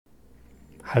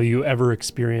Have you ever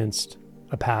experienced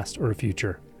a past or a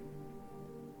future?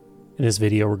 In this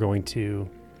video, we're going to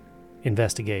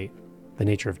investigate the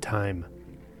nature of time.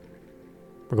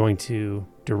 We're going to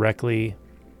directly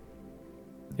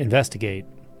investigate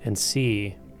and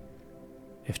see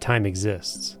if time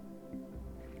exists.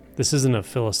 This isn't a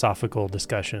philosophical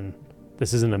discussion.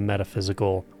 This isn't a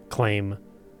metaphysical claim.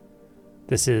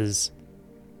 This is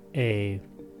a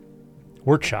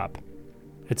workshop.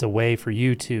 It's a way for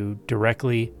you to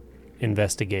directly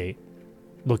investigate,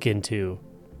 look into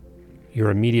your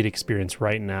immediate experience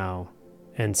right now,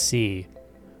 and see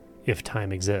if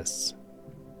time exists.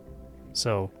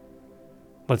 So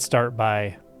let's start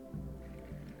by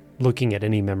looking at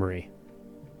any memory.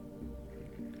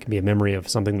 It can be a memory of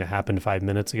something that happened 5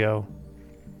 minutes ago,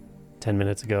 10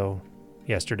 minutes ago,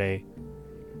 yesterday,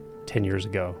 10 years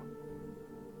ago.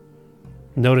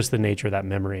 Notice the nature of that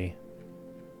memory,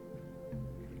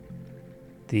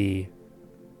 the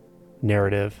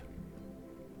narrative,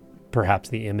 perhaps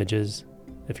the images,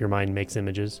 if your mind makes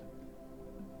images,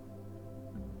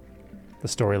 the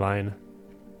storyline.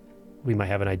 We might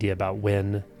have an idea about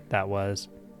when that was.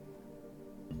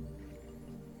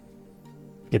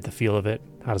 Get the feel of it.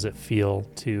 How does it feel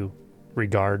to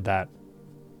regard that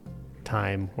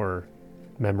time or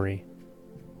memory?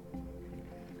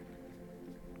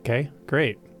 Okay,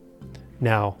 great.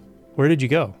 Now, where did you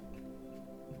go?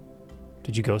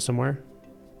 Did you go somewhere?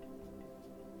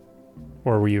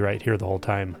 Or were you right here the whole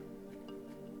time?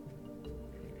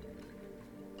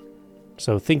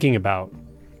 So thinking about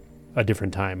a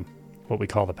different time, what we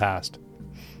call the past,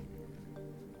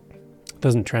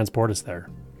 doesn't transport us there.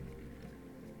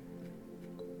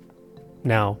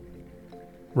 Now,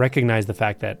 recognize the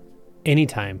fact that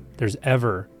anytime there's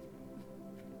ever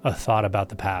a thought about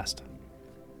the past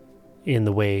in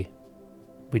the way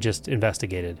we just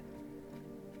investigated,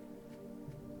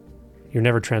 you're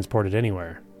never transported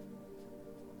anywhere.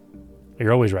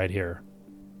 You're always right here.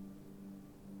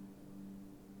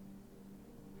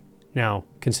 Now,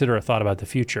 consider a thought about the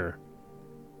future.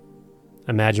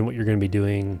 Imagine what you're going to be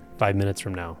doing 5 minutes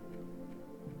from now.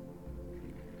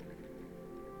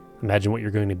 Imagine what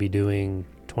you're going to be doing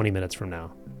 20 minutes from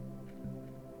now,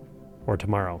 or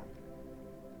tomorrow.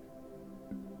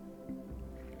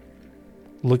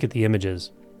 Look at the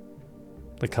images,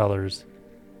 the colors,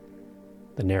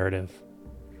 the narrative,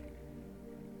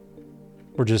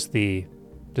 or just the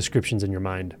descriptions in your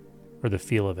mind, or the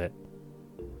feel of it.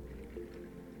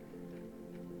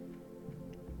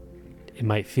 It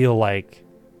might feel like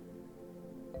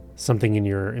something in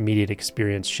your immediate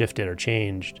experience shifted or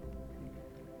changed,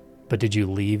 but did you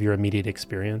leave your immediate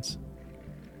experience?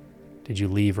 Did you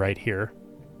leave right here?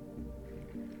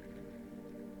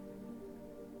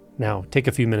 Now, take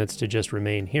a few minutes to just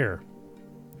remain here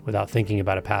without thinking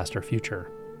about a past or future.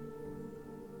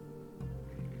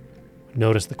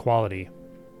 Notice the quality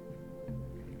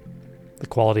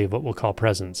of what we'll call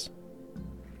presence.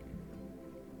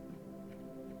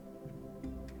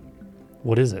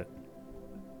 What is it?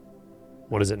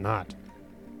 What is it not?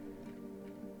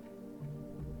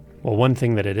 Well, one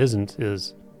thing that it isn't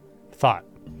is thought.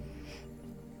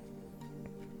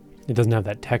 It doesn't have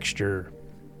that texture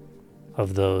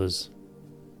of those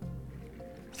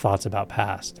thoughts about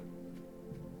past.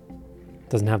 It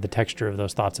doesn't have the texture of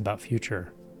those thoughts about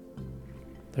future.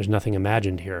 There's nothing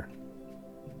imagined here.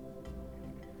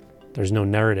 There's no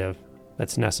narrative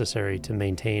that's necessary to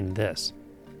maintain this,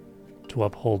 to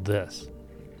uphold this.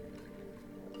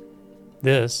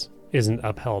 This isn't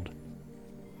upheld.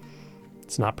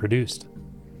 It's not produced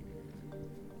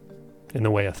in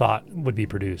the way a thought would be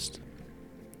produced,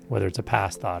 whether it's a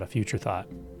past thought, a future thought.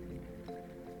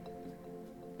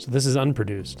 So this is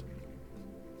unproduced.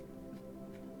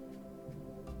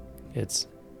 It's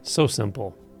so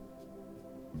simple.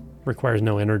 Requires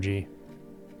no energy.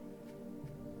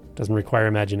 Doesn't require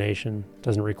imagination.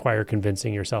 Doesn't require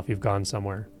convincing yourself you've gone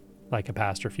somewhere, like a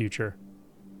past or future.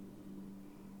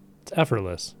 It's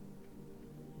effortless.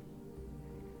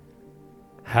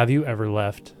 Have you ever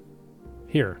left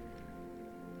here?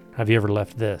 Have you ever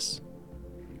left this?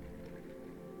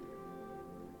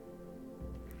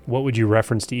 What would you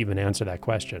reference to even answer that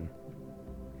question?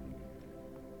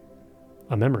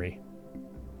 A memory.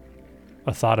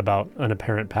 A thought about an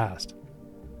apparent past.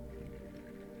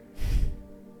 Do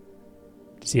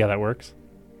you see how that works?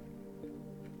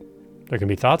 There can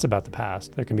be thoughts about the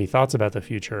past. There can be thoughts about the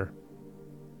future.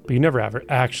 But you never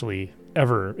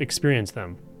ever experience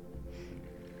them.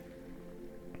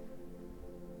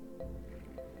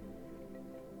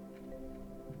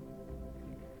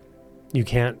 You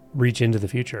can't reach into the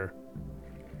future,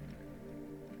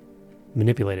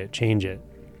 manipulate it, change it,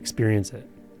 experience it.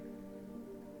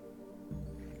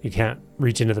 You can't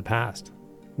reach into the past,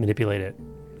 manipulate it,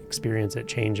 experience it,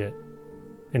 change it,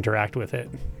 interact with it.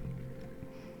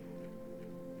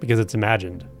 Because it's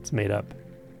imagined, it's made up.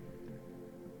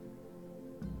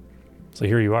 So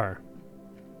here you are,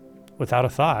 without a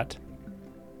thought.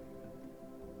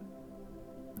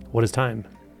 What is time?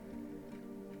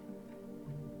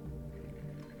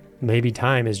 Maybe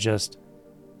time is just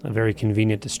a very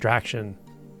convenient distraction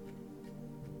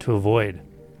to avoid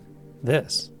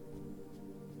this.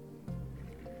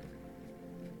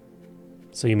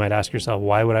 So you might ask yourself,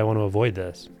 why would I want to avoid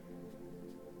this?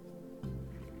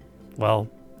 Well,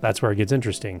 that's where it gets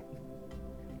interesting.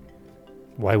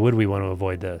 Why would we want to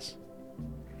avoid this?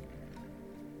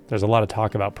 There's a lot of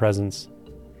talk about presence,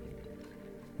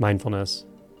 mindfulness,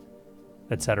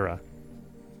 etc.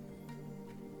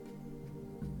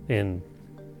 in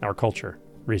our culture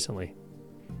recently,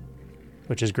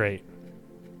 which is great.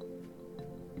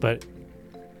 But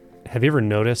have you ever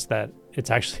noticed that it's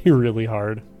actually really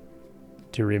hard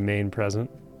to remain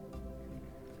present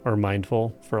or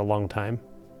mindful for a long time?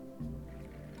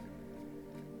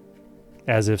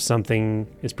 As if something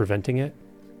is preventing it,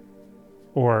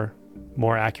 or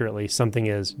more accurately, something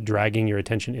is dragging your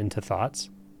attention into thoughts.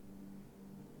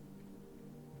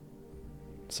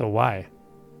 So why?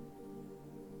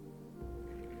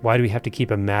 Why do we have to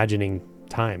keep imagining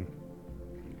time?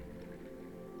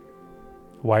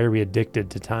 Why are we addicted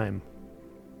to time?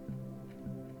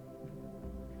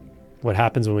 What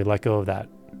happens when we let go of that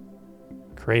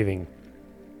craving?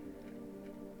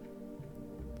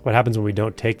 What happens when we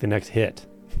don't take the next hit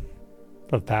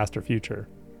of past or future?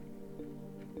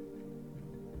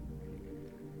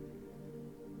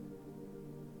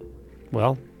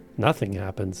 Well, nothing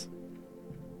happens,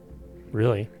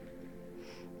 really.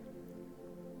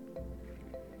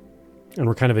 And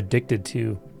we're kind of addicted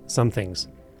to some things,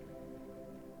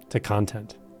 to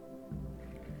content,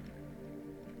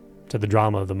 to the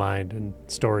drama of the mind and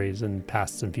stories and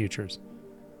pasts and futures.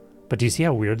 But do you see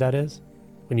how weird that is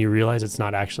when you realize it's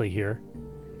not actually here?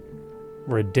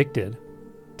 We're addicted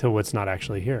to what's not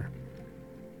actually here.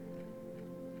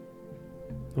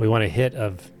 We want a hit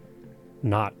of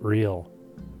not real.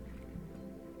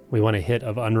 We want a hit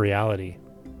of unreality.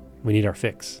 We need our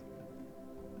fix.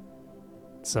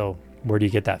 So where do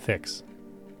you get that fix?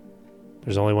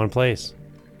 There's only one place: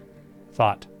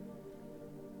 thought.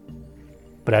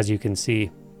 But as you can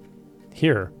see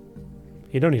here,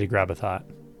 you don't need to grab a thought.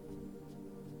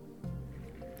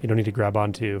 You don't need to grab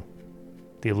onto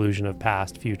the illusion of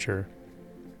past, future.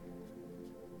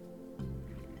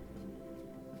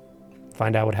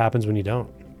 Find out what happens when you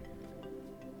don't.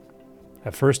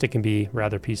 At first, it can be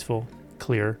rather peaceful,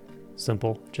 clear,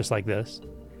 simple, just like this.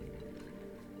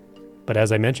 But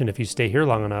as I mentioned, if you stay here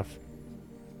long enough,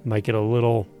 it might get a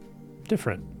little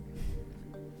different.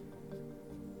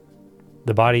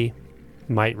 The body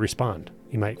might respond.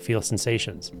 You might feel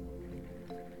sensations.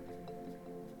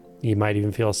 You might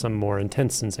even feel some more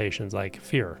intense sensations like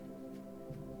fear.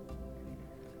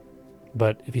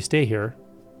 But if you stay here,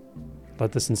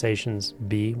 let the sensations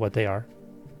be what they are.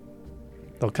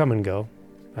 They'll come and go,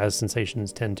 as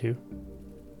sensations tend to.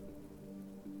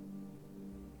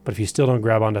 But if you still don't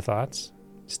grab onto thoughts,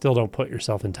 still don't put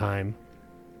yourself in time,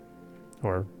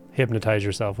 or hypnotize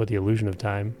yourself with the illusion of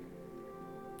time,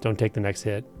 don't take the next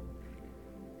hit,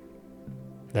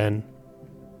 then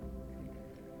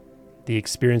the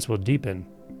experience will deepen,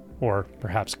 or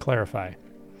perhaps clarify.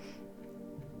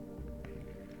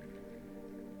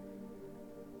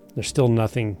 There's still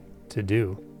nothing to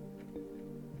do.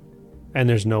 And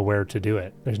there's nowhere to do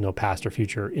it. There's no past or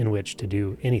future in which to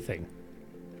do anything.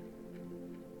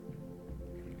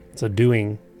 So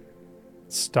doing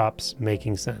stops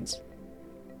making sense.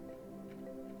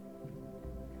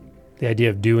 The idea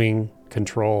of doing,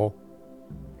 control,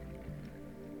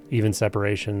 even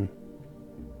separation,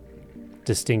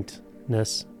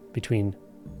 distinctness between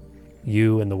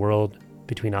you and the world,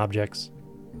 between objects,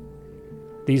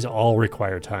 these all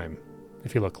require time,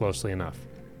 if you look closely enough.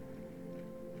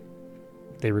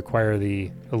 They require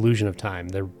the illusion of time.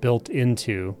 They're built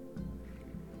into,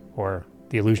 or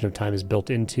the illusion of time is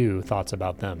built into thoughts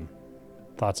about them,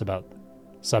 thoughts about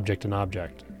subject and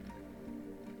object,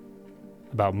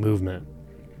 about movement,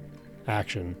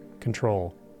 action,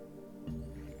 control.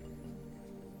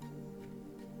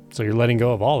 So you're letting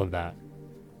go of all of that,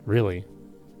 really,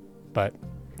 but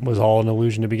it was all an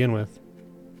illusion to begin with.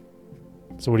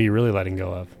 So what are you really letting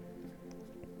go of?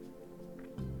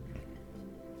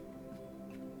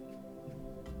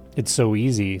 It's so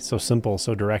easy, so simple,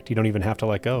 so direct, you don't even have to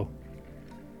let go.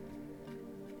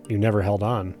 You never held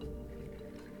on.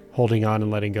 Holding on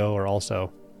and letting go are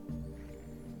also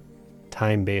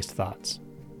time-based thoughts.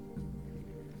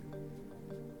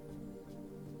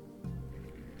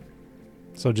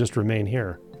 So just remain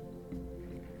here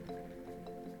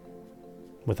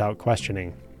without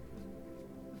questioning,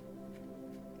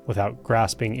 without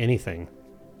grasping anything,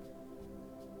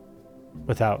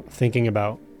 without thinking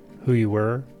about who you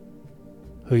were,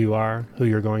 who you are, who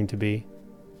you're going to be.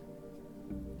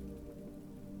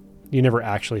 You never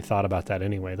actually thought about that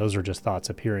anyway. Those are just thoughts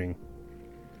appearing.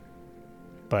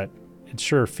 But it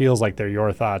sure feels like they're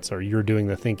your thoughts, or you're doing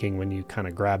the thinking when you kind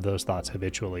of grab those thoughts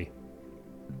habitually.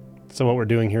 So what we're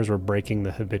doing here is we're breaking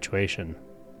the habituation,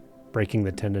 breaking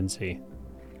the tendency.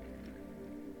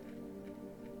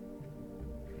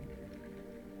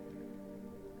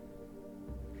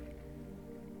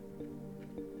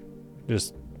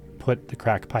 Just put the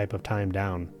crack pipe of time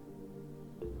down.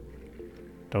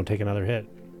 Don't take another hit.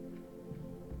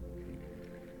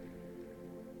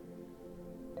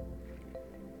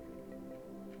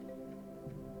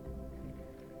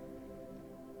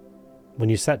 When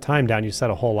you set time down, you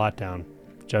set a whole lot down.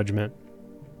 Judgment,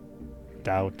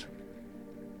 doubt,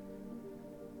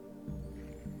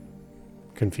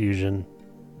 confusion,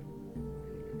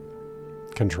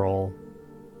 control,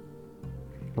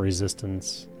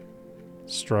 resistance,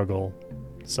 struggle,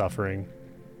 suffering.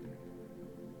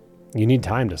 You need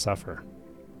time to suffer.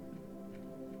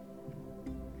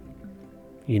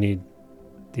 You need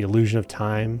the illusion of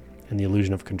time and the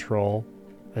illusion of control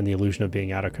and the illusion of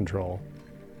being out of control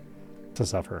to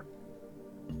suffer.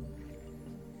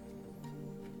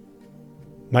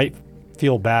 Might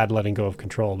feel bad letting go of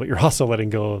control, but you're also letting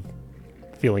go of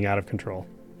feeling out of control.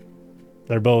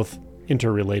 They're both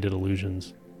interrelated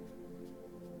illusions.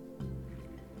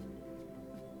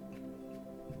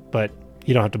 But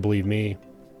you don't have to believe me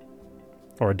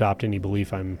or adopt any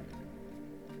belief I'm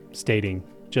stating.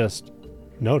 Just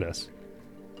notice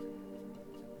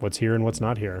what's here and what's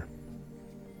not here.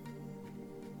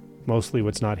 Mostly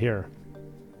what's not here.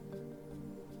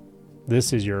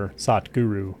 This is your Sat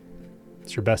Guru.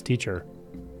 It's your best teacher.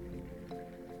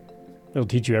 It'll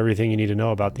teach you everything you need to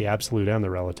know about the absolute and the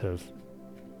relative,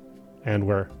 and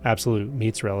where absolute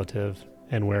meets relative,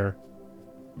 and where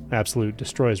absolute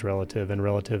destroys relative, and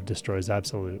relative destroys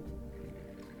absolute.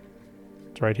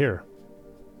 It's right here.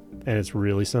 And it's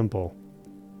really simple.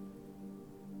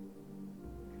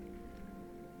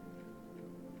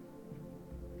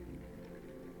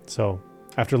 So,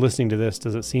 after listening to this,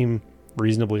 does it seem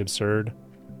reasonably absurd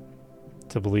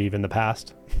to believe in the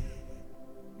past?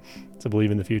 To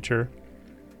believe in the future?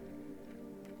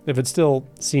 If it still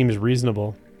seems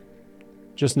reasonable,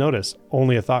 just notice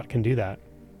only a thought can do that.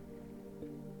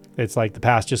 It's like the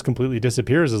past just completely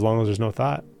disappears as long as there's no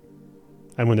thought.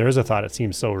 And when there is a thought, it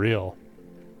seems so real.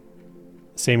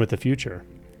 Same with the future.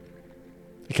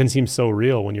 It can seem so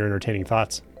real when you're entertaining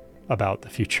thoughts about the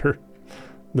future.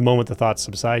 The moment the thoughts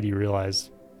subside, you realize,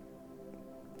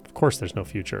 of course there's no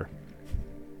future.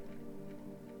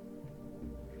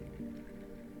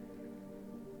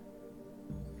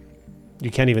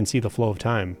 You can't even see the flow of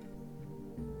time.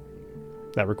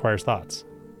 That requires thoughts.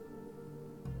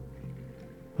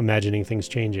 Imagining things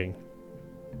changing.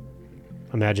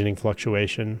 Imagining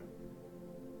fluctuation.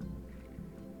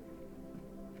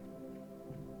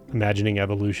 Imagining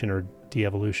evolution or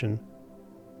de-evolution.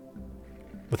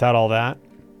 Without all that,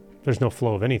 there's no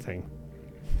flow of anything.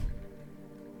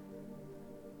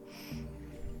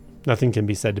 Nothing can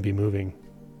be said to be moving.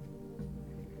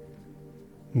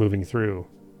 Moving through,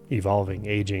 evolving,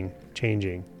 aging,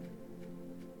 changing,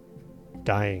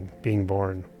 dying, being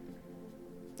born.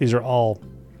 These are all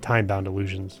time-bound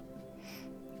illusions.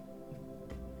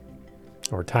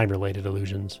 Or time-related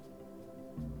illusions.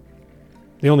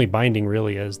 The only binding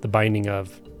really is the binding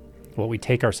of what we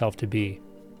take ourselves to be,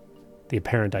 the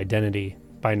apparent identity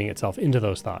binding itself into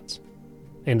those thoughts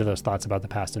about the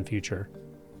past and future.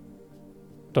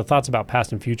 The thoughts about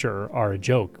past and future are a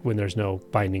joke when there's no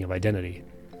binding of identity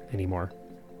anymore.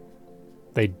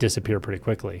 They disappear pretty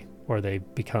quickly, or they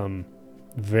become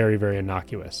very, very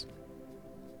innocuous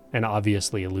and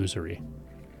obviously illusory.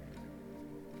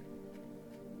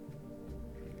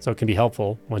 So it can be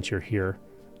helpful once you're here,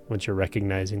 once you're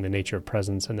recognizing the nature of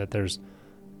presence and that there's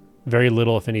very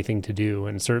little, if anything, to do,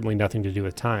 and certainly nothing to do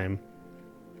with time.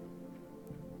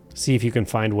 See if you can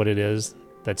find what it is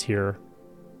that's here,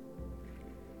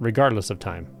 regardless of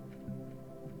time.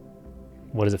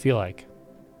 What does it feel like?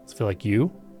 Does it feel like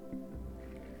you?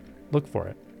 Look for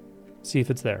it. See if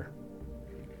it's there.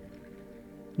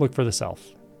 Look for the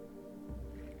self.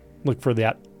 Look for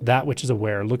that which is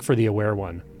aware. Look for the aware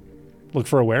one. Look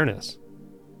for awareness.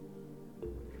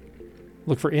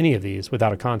 Look for any of these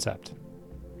without a concept.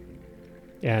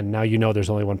 And now you know there's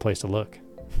only one place to look.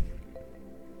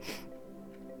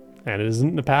 And it isn't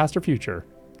in the past or future,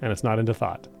 and it's not into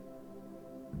thought.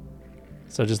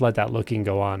 So just let that looking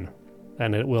go on,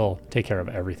 and it will take care of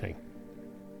everything.